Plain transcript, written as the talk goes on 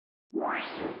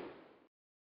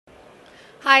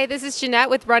Hi, this is Jeanette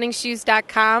with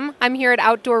RunningShoes.com. I'm here at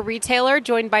Outdoor Retailer,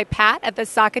 joined by Pat at the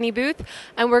Saucony booth,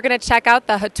 and we're going to check out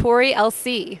the Hattori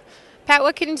LC. Pat,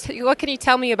 what can you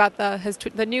tell me about the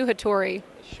new Hattori?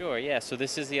 Sure, yeah. So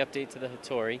this is the update to the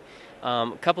Hattori.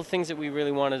 A couple things that we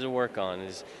really wanted to work on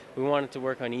is we wanted to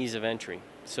work on ease of entry.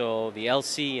 So the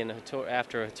LC and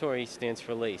after Hattori stands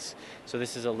for lace. So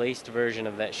this is a laced version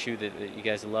of that shoe that you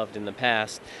guys loved in the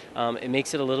past. It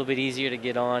makes it a little bit easier to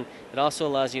get on. It also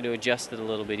allows you to adjust it a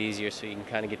little bit easier so you can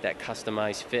kind of get that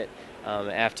customized fit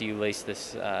after you lace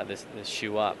this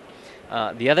shoe up.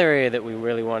 The other area that we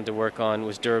really wanted to work on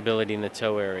was durability in the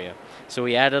toe area. So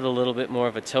we added a little bit more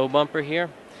of a toe bumper here.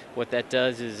 What that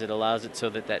does is it allows it so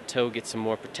that toe gets some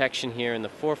more protection here in the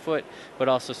forefoot, but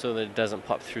also so that it doesn't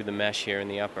pop through the mesh here in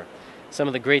the upper. Some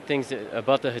of the great things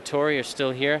about the Hattori are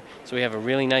still here. So we have a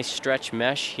really nice stretch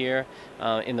mesh here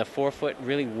in the forefoot.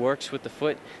 Really works with the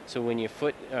foot. So when your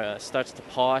foot starts to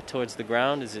paw towards the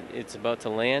ground as it's about to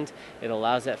land, it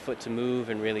allows that foot to move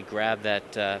and really grab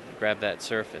that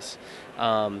surface.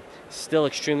 Still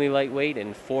extremely lightweight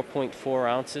and 4.4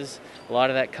 ounces. A lot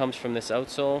of that comes from this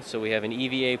outsole. So we have an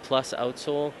EVA Plus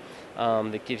outsole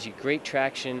that gives you great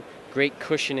traction, great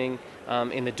cushioning,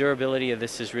 and the durability of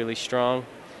this is really strong.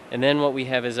 And then what we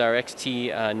have is our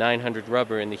XT 900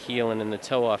 rubber in the heel and in the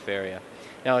toe-off area.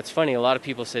 Now it's funny, a lot of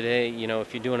people said, hey,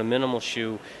 if you're doing a minimal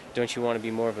shoe, don't you want to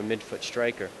be more of a midfoot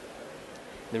striker?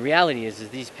 The reality is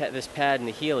this pad in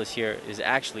the heel is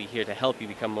actually here to help you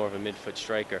become more of a midfoot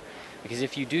striker. Because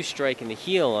if you do strike in the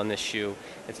heel on this shoe,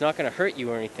 it's not going to hurt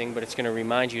you or anything, but it's going to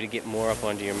remind you to get more up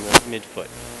onto your midfoot.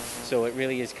 So it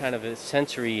really is kind of a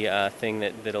sensory thing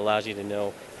that allows you to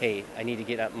know, hey, I need to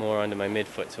get up more onto my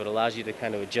midfoot. So it allows you to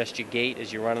kind of adjust your gait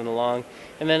as you're running along.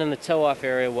 And then in the toe-off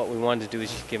area, what we wanted to do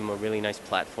is just give them a really nice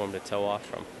platform to toe off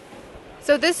from.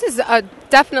 So this is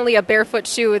definitely a barefoot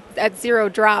shoe at zero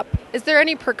drop. Is there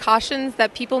any precautions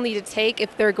that people need to take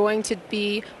if they're going to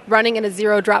be running in a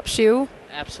zero drop shoe?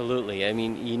 Absolutely. I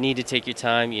mean, you need to take your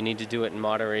time. You need to do it in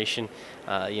moderation.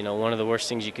 One of the worst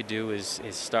things you could do is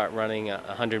start running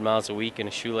 100 miles a week in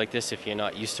a shoe like this if you're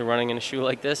not used to running in a shoe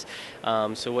like this.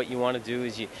 So what you want to do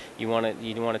is you want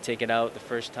to take it out the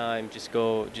first time. Just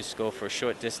go for a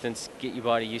short distance, get your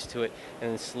body used to it,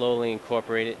 and then slowly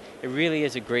incorporate it. It really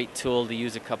is a great tool to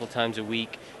use a couple times a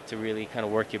week to really kind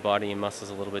of work your body and muscles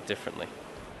a little bit differently.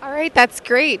 All right, that's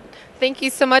great. Thank you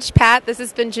so much, Pat. This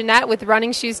has been Jeanette with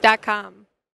RunningShoes.com.